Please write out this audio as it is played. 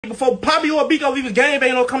Before Poppy or Biko, we was game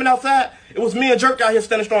banging on coming outside. It was me and Jerk out here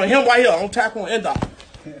standing strong. Him right here on Tyquan and Dog.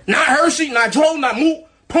 Not Hershey, not Joe, not Moot.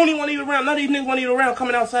 Pony wasn't even around. None of these niggas wasn't even around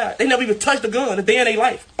coming outside. They never even touched the gun a day in their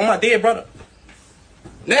life on my dead brother.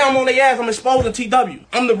 Now I'm on their ass. I'm exposing TW.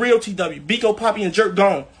 I'm the real TW. Biko, Poppy, and Jerk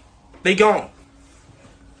gone. They gone.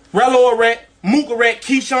 Rello a rat. Mook a rat.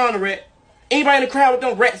 Keyshawn a rat. Anybody in the crowd with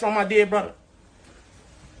them rats on my dead brother.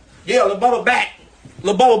 Yeah, Lil Bubba back.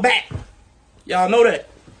 Lil Bubba back. Y'all know that.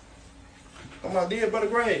 On my dead brother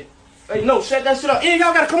grave. Hey, no, shut that shit up. Yeah,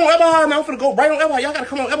 y'all gotta come on Eberhard, man. I'm finna go right on Eberhard. Y'all gotta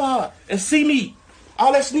come on Eberhard and see me.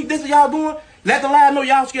 All that sneak this y'all doing, let the live know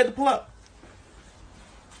y'all scared to pull up.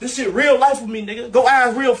 This shit real life with me, nigga. Go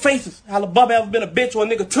eyes, real faces. How Lil Bubba ever been a bitch or a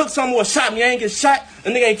nigga took something or shot me. I ain't get shot. A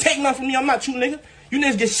nigga ain't take nothing from me. I'm not you, nigga. You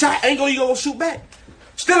niggas get shot. Ain't gonna go shoot back.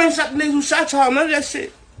 Still ain't shot the niggas who shot y'all. None of that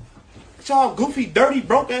shit. Y'all goofy, dirty,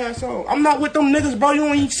 broke ass on. I'm not with them niggas, bro. You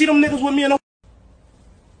don't even see them niggas with me in no.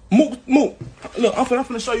 Mook. Look, I'm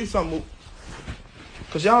finna show you something, Mook.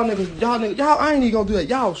 Cause y'all niggas, I ain't even gonna do that.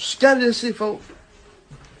 Y'all scared of this shit, folks.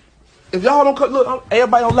 If y'all don't come, look,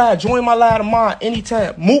 everybody on live, join my live tomorrow,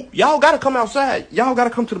 anytime. Mook, y'all gotta come outside. Y'all gotta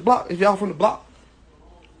come to the block if y'all from the block.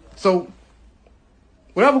 So,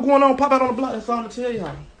 whatever going on, pop out on the block, that's all I'm gonna tell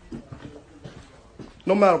y'all.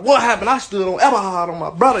 No matter what happened, I stood on Eberhard on my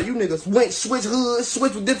brother. You niggas went, switch hoods,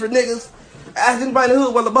 switch with different niggas. Ask anybody in the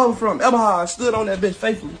hood where the Bubba from. Eberhard stood on that bitch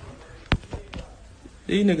faithfully.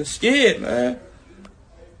 These niggas scared, man.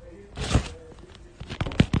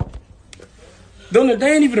 They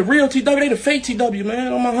ain't even the real TW, they the fake TW,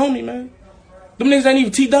 man. On my homie, man. Them niggas ain't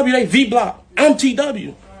even TW, they V-Block. I'm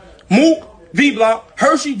TW. Mook, V-Block.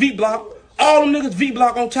 Hershey, V-Block. All them niggas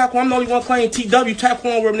V-Block on Tyquan. I'm the only one playing TW, Tyquan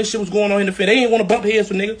World, when this shit was going on in the field. They ain't want to bump heads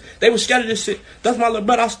for niggas. They was scared of this shit. That's my little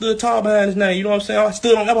brother. I stood tall behind his name. You know what I'm saying? I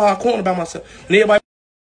stood on Eberhard corner by myself. And everybody